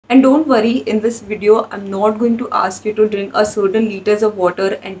And don't worry, in this video I'm not going to ask you to drink a certain liters of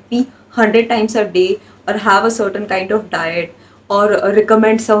water and pee 100 times a day, or have a certain kind of diet, or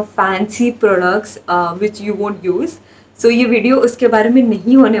recommend some fancy products which you won't use. So ये video उसके बारे में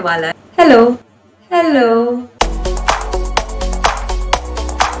नहीं होने वाला है. Hello. Hello.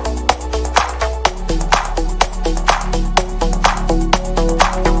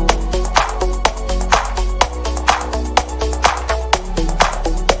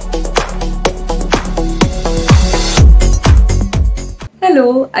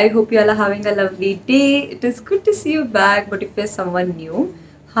 Hello, I hope you all are having a lovely day. It is good to see you back, but if you're someone new,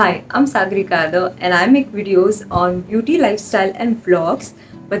 hi, I'm Sagarika Yadav and I make videos on beauty, lifestyle and vlogs,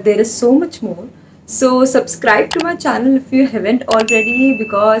 but there is so much more. So subscribe to my channel if you haven't already,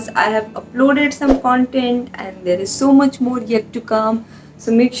 because I have uploaded some content and there is so much more yet to come.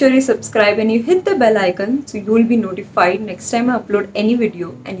 So make sure you subscribe and you hit the bell icon so you will be notified next time I upload any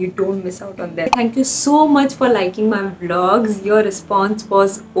video and you don't miss out on that. Thank you so much for liking my vlogs. Your response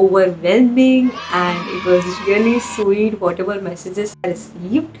was overwhelming and it was really sweet, whatever messages I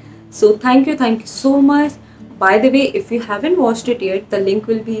received. So thank you so much. By the way, if you haven't watched it yet, the link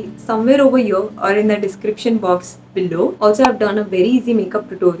will be somewhere over here or in the description box below. Also, I've done a very easy makeup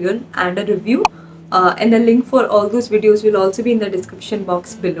tutorial and a review. And the link for all those videos will also be in the description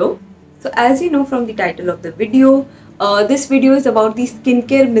box below. So as you know from the title of the video, this video is about the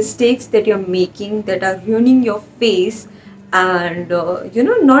skincare mistakes that you're making that are ruining your face and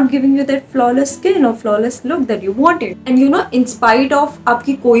not giving you that flawless skin or flawless look that you wanted. And in spite of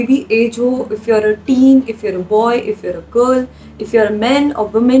आपकी कोई भी age हो, if you're a teen, if you're a boy, if you're a girl, if you're a man or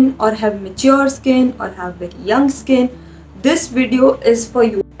woman, or have mature skin or have very young skin, this video is for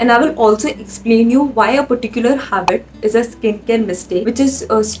you. And I will also explain you why a particular habit is a skincare mistake, which is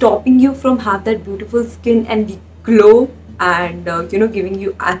stopping you from have that beautiful skin and the glow, and giving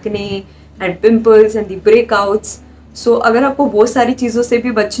you acne and pimples and the breakouts. So अगर आपको वो सारी चीज़ों से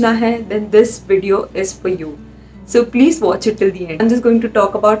भी बचना है, then this video is for you. So please watch it till the end. I'm just going to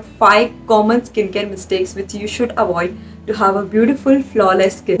talk about 5 common skincare mistakes which you should avoid to have a beautiful,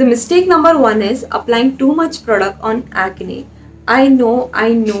 flawless skin. The mistake number 1 is applying too much product on acne. I know,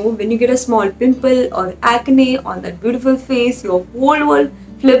 when you get a small pimple or acne on that beautiful face, your whole world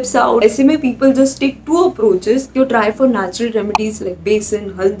flips out. ऐसे में people just take 2 approaches. You try for natural remedies like besan,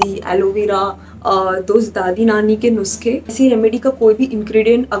 haldi, aloe vera, those दादी नानी के नुस्खे. ऐसी remedy का कोई भी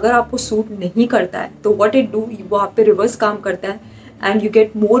ingredient अगर आपको सूट नहीं करता है, तो what it do, वो आप पे रिवर्स काम करता है and you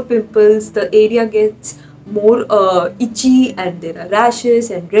get more pimples, the area gets more itchy and there are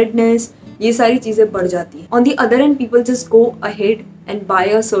rashes and redness. ये सारी चीज़ें बढ़ जाती हैं. On the other hand, people just go ahead and buy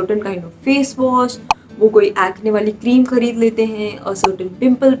a certain kind of face wash. वो कोई acne वाली cream खरीद लेते हैं, a certain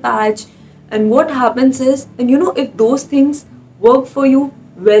pimple patch, and what happens is, and if those things work for you,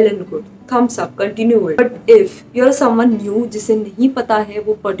 well and good, thumbs up, continue it. But if you're someone new जिसे नहीं पता है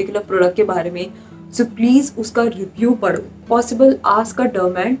वो particular product के बारे में, so please उसका review पढ़ो. Possible ask a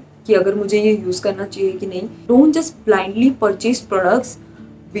dermat कि अगर मुझे ये use करना चाहिए कि नहीं. Don't just blindly purchase products,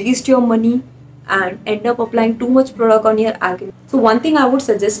 waste your money and end up applying too much product on your acne. So one thing I would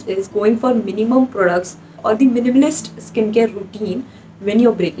suggest is going for minimum products or the minimalist skincare routine when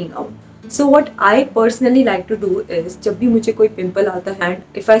you're breaking out. So what I personally like to do is, जब भी मुझे कोई pimple आता है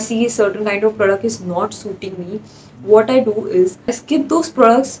and if I see a certain kind of product is not suiting me, what I do is I skip those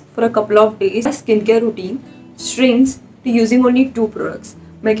products for a couple of days. My skincare routine shrinks to using only 2 products.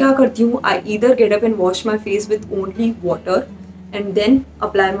 मैं क्या करती हूँ, I either get up and wash my face with only water and then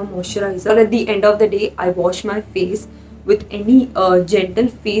apply my moisturizer. At the end of the day, I wash my face with any gentle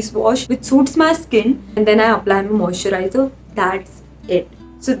face wash which suits my skin, and then I apply my moisturizer. That's it.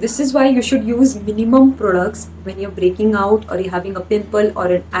 So this is why you should use minimum products when you're breaking out or you're having a pimple or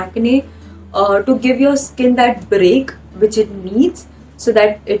an acne, to give your skin that break which it needs so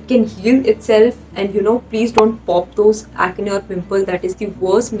that it can heal itself. And please don't pop those acne or pimple. That is the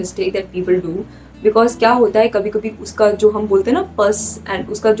worst mistake that people do. Because क्या होता है, कभी कभी उसका जो हम बोलते हैं ना पस एंड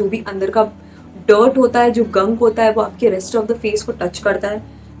उसका जो भी अंदर का डर्ट होता है, जो गंग होता है, वो आपके रेस्ट ऑफ द फेस को टच करता है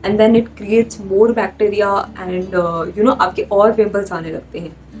and then it creates more bacteria and आपके और पिंपल्स आने लगते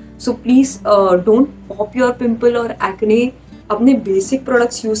हैं. So please don't pop your pimple और एक्ने. अपने बेसिक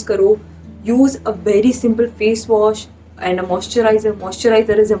प्रोडक्ट्स यूज़ करो. Use a very simple face wash and a moisturizer.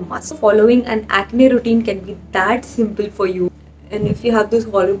 Moisturizer is a must. Following an acne routine can be that simple for you. And if you have those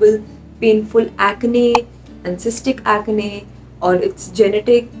horrible painful acne and cystic acne, or it's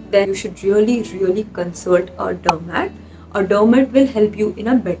genetic, then you should really consult a dermat. A dermat will help you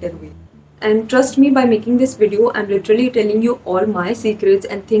in a better way. And trust me, by making this video, I'm literally telling you all my secrets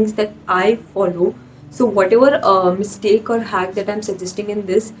and things that I follow So whatever mistake or hack that I'm suggesting in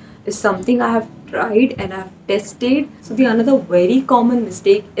this is something I have tried and I've tested. So the another very common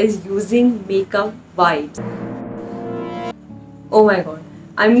mistake is using makeup wipes. Oh my god.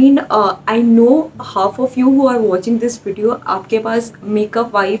 I mean, I know half of you who are watching this video, आपके पास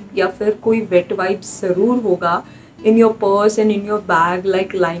makeup wipe या फिर कोई wet wipe ज़रूर होगा in your purse and in your bag,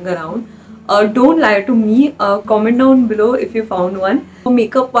 like lying around. Don't lie to me. Comment down below if you found one. वो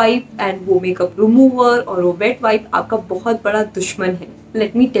makeup wipe and वो makeup remover और वो wet wipe आपका बहुत बड़ा दुश्मन है.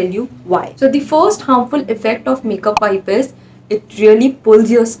 Let me tell you why. So the first harmful effect of makeup wipe is it really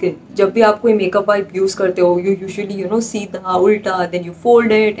pulls your skin. जब भी आप कोई makeup wipe use करते हो, you usually सीधा उल्टा, then you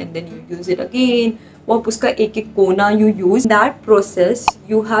fold it and then you use it again. वो आप उसका एक एक कोना you use. That process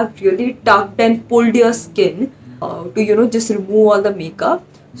you have really tugged and pulled your skin to just remove all the makeup.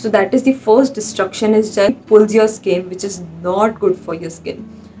 So that is the first destruction, is just pulls your skin, which is not good for your skin.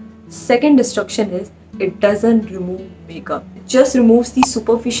 Second destruction is it doesn't remove makeup. It just removes the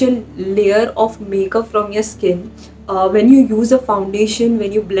superficial layer of makeup from your skin. When you use a foundation,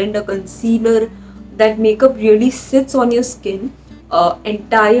 when you blend a concealer, that makeup really sits on your skin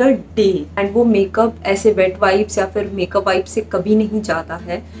entire day, and वो makeup ऐसे wet wipes या फिर makeup wipes से कभी नहीं जाता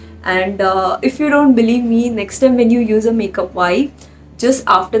है. And if you don't believe me, next time when you use a makeup wipe, just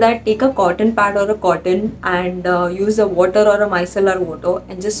after that take a cotton pad or a cotton and use a water or a micellar water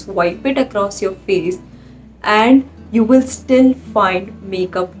and just wipe it across your face, and you will still find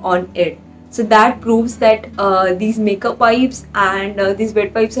makeup on it. So that proves that these makeup wipes and these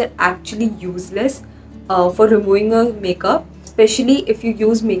wet wipes are actually useless for removing a makeup, especially if you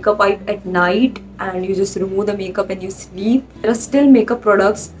use makeup wipe at night and you just remove the makeup and you sleep. There are still makeup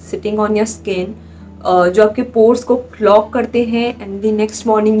products sitting on your skin जो आपके pores को clog करते हैं, and the next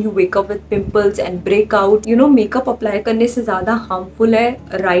morning you wake up with pimples and breakout. Makeup apply करने से ज़्यादा harmful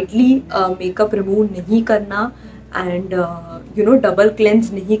है rightly makeup remove नहीं करना, and double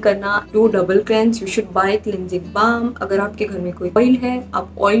cleanse नहीं करना. To double cleanse you should buy cleansing balm. अगर आपके घर में कोई oil है,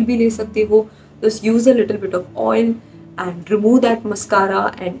 आप oil भी ले सकते हो. Just use a little bit of oil and remove that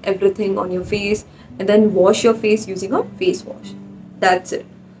mascara and everything on your face, and then wash your face using a face wash. That's it.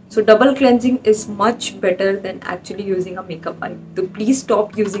 So double cleansing is much better than actually using a makeup wipe. So please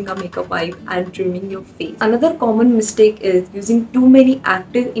stop using a makeup wipe and trimming your face. Another common mistake is using too many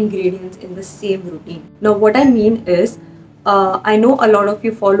active ingredients in the same routine. Now what I mean is, I know a lot of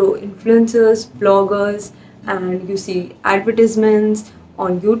you follow influencers, bloggers, and you see advertisements.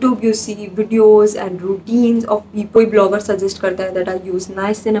 On YouTube you see videos and routines of people. कोई blogger suggest करता है that I use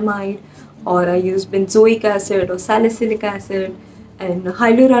niacinamide, or I use benzoic acid or salicylic acid and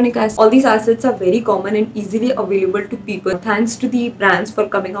hyaluronic acid. All these acids are very common and easily available to people thanks to the brands for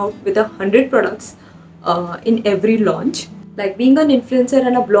coming out with 100 products in every launch. Like being an influencer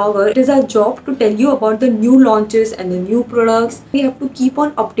and a blogger, it is our job to tell you about the new launches and the new products. We have to keep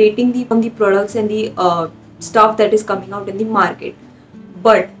on updating the products and the stuff that is coming out in the market.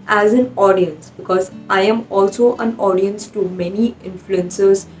 But as an audience, because I am also an audience to many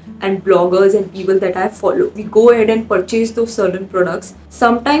influencers and bloggers and people that I follow, we go ahead and purchase those certain products.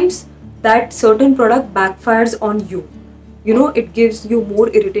 Sometimes that certain product backfires on you. It gives you more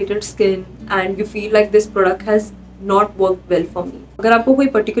irritated skin and you feel like this product has not worked well for me. अगर आपको कोई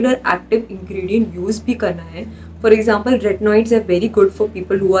particular active ingredient use भी करना है, for example retinoids are very good for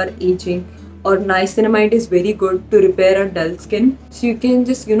people who are aging, or niacinamide is very good to repair a dull skin. So you can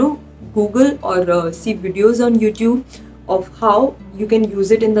just Google or see videos on YouTube of how you can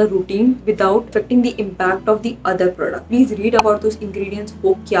use it in the routine without affecting the impact of the other product. Please read about those ingredients,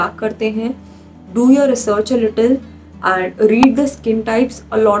 वो क्या करते हैं. Do your research a little and read the skin types.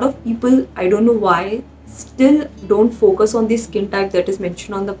 A lot of people, I don't know why, still don't focus on the skin type that is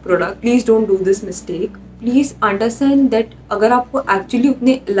mentioned on the product. Please don't do this mistake. Please understand that अगर आपको actually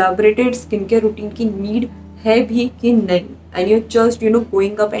उतने elaborated skincare routine की need है भी कि नहीं, and you're just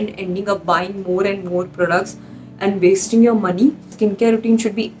going up and ending up buying more and more products and wasting your money. Skincare routine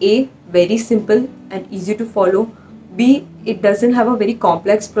should be A, very simple and easy to follow. B, it doesn't have a very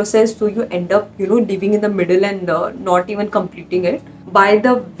complex process, so you end up living in the middle and not even completing it. By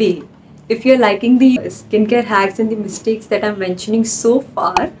the way, if you're liking the skincare hacks and the mistakes that I'm mentioning so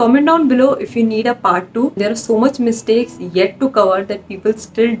far, comment down below if you need a part 2. There are so much mistakes yet to cover that people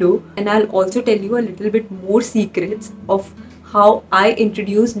still do, and I'll also tell you a little bit more secrets of how I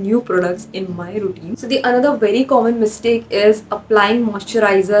introduce new products in my routine. So the another very common mistake is applying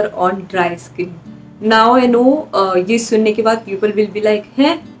moisturizer on dry skin. Now I know ये सुनने के बाद people will be like,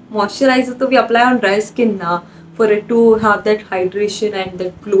 हैं moisturizer तो we apply on dry skin ना, for it to have that hydration and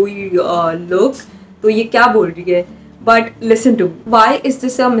that glowy look. तो ये क्या बोल रही है? But listen to me. Why is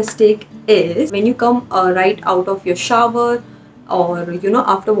this a mistake? Is when you come right out of your shower, or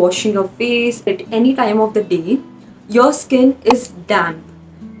after washing your face at any time of the day, your skin is damp.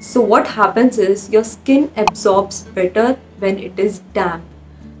 So what happens is your skin absorbs better when it is damp.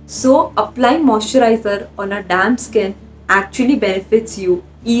 So applying moisturizer on a damp skin actually benefits you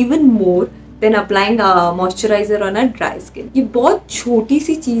even more than applying a moisturizer on a dry skin. ये बहुत छोटी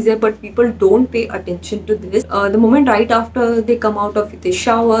सी चीज़ है, but people don't pay attention to this. The moment right after they come out of the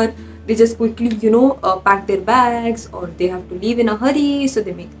shower, they just quickly pack their bags, or they have to leave in a hurry, so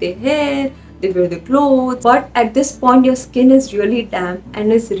they make their hair, they wear the clothes. But at this point your skin is really damp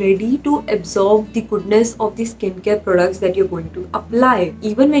and is ready to absorb the goodness of the skincare products that you're going to apply.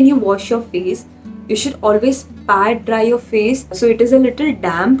 Even when you wash your face, you should always pat dry your face so it is a little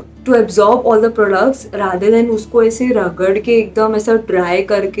damp to absorb all the products, rather than उसको ऐसे रगड़ के एकदम ऐसा dry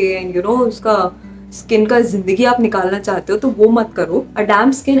करके उसका skin का जिंदगी आप निकालना चाहते हो तो वो मत करो. A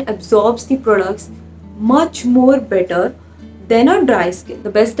damp skin absorbs the products much more better than a dry skin. The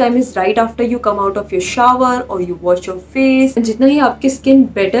best time is right after you come out of your shower or you wash your face. जितना ही आपकी स्किन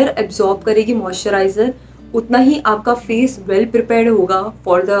better absorb करेगी moisturizer, उतना ही आपका face well prepared होगा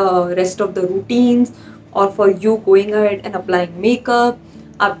for the rest of the routines or for you going ahead and applying makeup.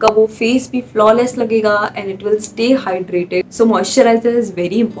 आपका वो face भी flawless लगेगा and it will stay hydrated. So moisturizer is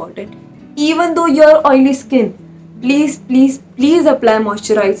very important. Even though you are oily skin, please apply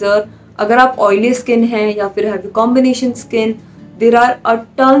moisturizer. अगर आप oily skin है या फिर have a combination skin, there are a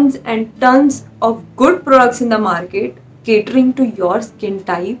tons and tons of good products in the market catering to your skin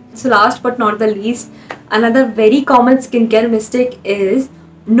type. So last but not the least, another very common skincare mistake is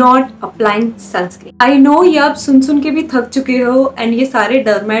not applying sunscreen. I know ये आप सुन के भी थक चुके हो, and ये सारे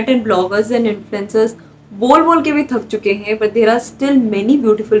डर्मेट and bloggers and influencers बोल के भी थक चुके हैं, but there are still many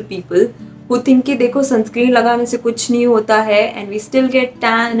beautiful people who think कि देखो sunscreen लगाने से कुछ नहीं होता है and we still get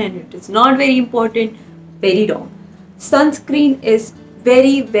tan and it is not very important. Very wrong. Sunscreen is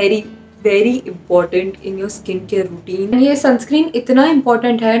very important in your skincare routine. And ये sunscreen इतना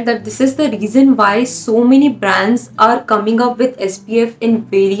important है that this is the reason why so many brands are coming up with SPF in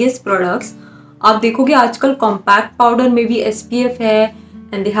various products. आप देखोगे आजकल compact powder में भी SPF है,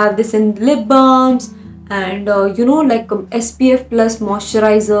 and they have this in lip balms and like SPF plus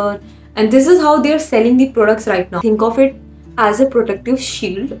moisturizer, and this is how they are selling the products right now. Think of it as a protective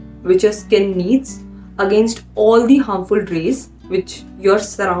shield which your skin needs against all the harmful rays which you're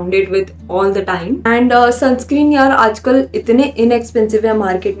surrounded with all the time. And sunscreen यार आजकल इतने inexpensive है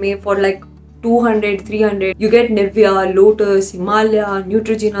market में, for like 200-300 you get Nivea, Lotus, Himalaya,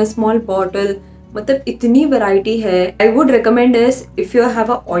 Neutrogena, small bottle. मतलब इतनी variety है. I would recommend is if you have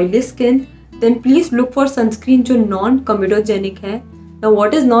a oily skin, then please look for sunscreen जो non-comedogenic है. Now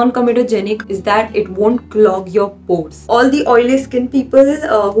what is non-comedogenic is that it won't clog your pores. All the oily skin people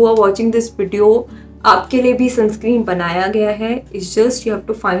who are watching this video, आपके लिए भी sunscreen बनाया गया है. It's just you have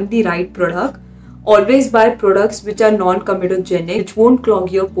to find the right product. Always buy products which are non-comedogenic, which won't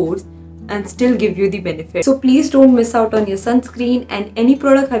clog your pores and still give you the benefit. So please don't miss out on your sunscreen, and any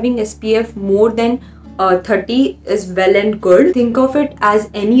product having SPF more than 30 is well and good. Think of it as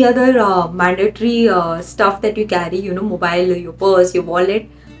any other mandatory stuff that you carry, mobile, your purse, your wallet.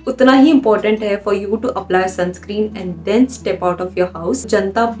 उतना ही important है for you to apply sunscreen and then step out of your house.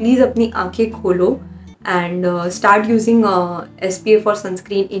 Janata please अपनी आंखें खोलो and start using SPF or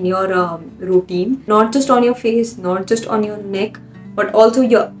sunscreen in your routine. Not just on your face, not just on your neck, but also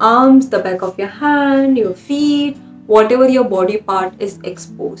your arms, the back of your hand, your feet, whatever your body part is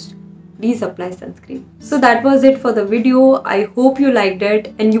exposed. Please apply sunscreen. So that was it for the video. I hope you liked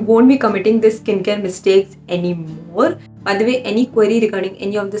it and you won't be committing this skincare mistakes anymore. By the way, any query regarding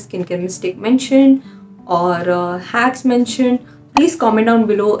any of the skincare mistake mentioned or hacks mentioned, please comment down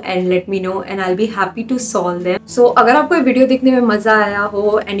below and let me know, and I'll be happy to solve them. So अगर आपको ये video देखने में मजा आया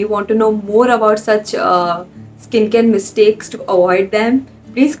हो and you want to know more about such skincare mistakes to avoid them,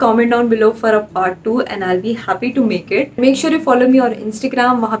 please comment down below for a part 2 and I'll be happy to make it. Make sure you follow me on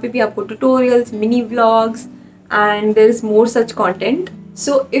Instagram. वहाँ पे भी आपको tutorials, mini vlogs and there is more such content.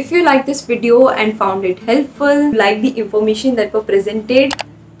 So if you like this video and found it helpful, like the information that were presented,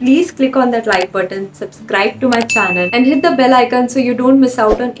 please click on that like button, subscribe to my channel and hit the bell icon so you don't miss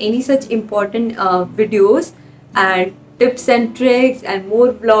out on any such important videos and tips and tricks and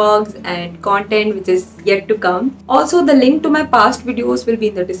more vlogs and content which is yet to come. Also, the link to my past videos will be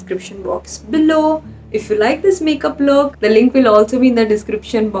in the description box below. If you like this makeup look, the link will also be in the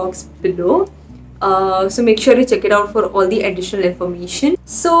description box below. So make sure you check it out for all the additional information.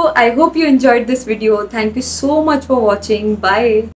 So I hope you enjoyed this video. Thank you so much for watching. Bye.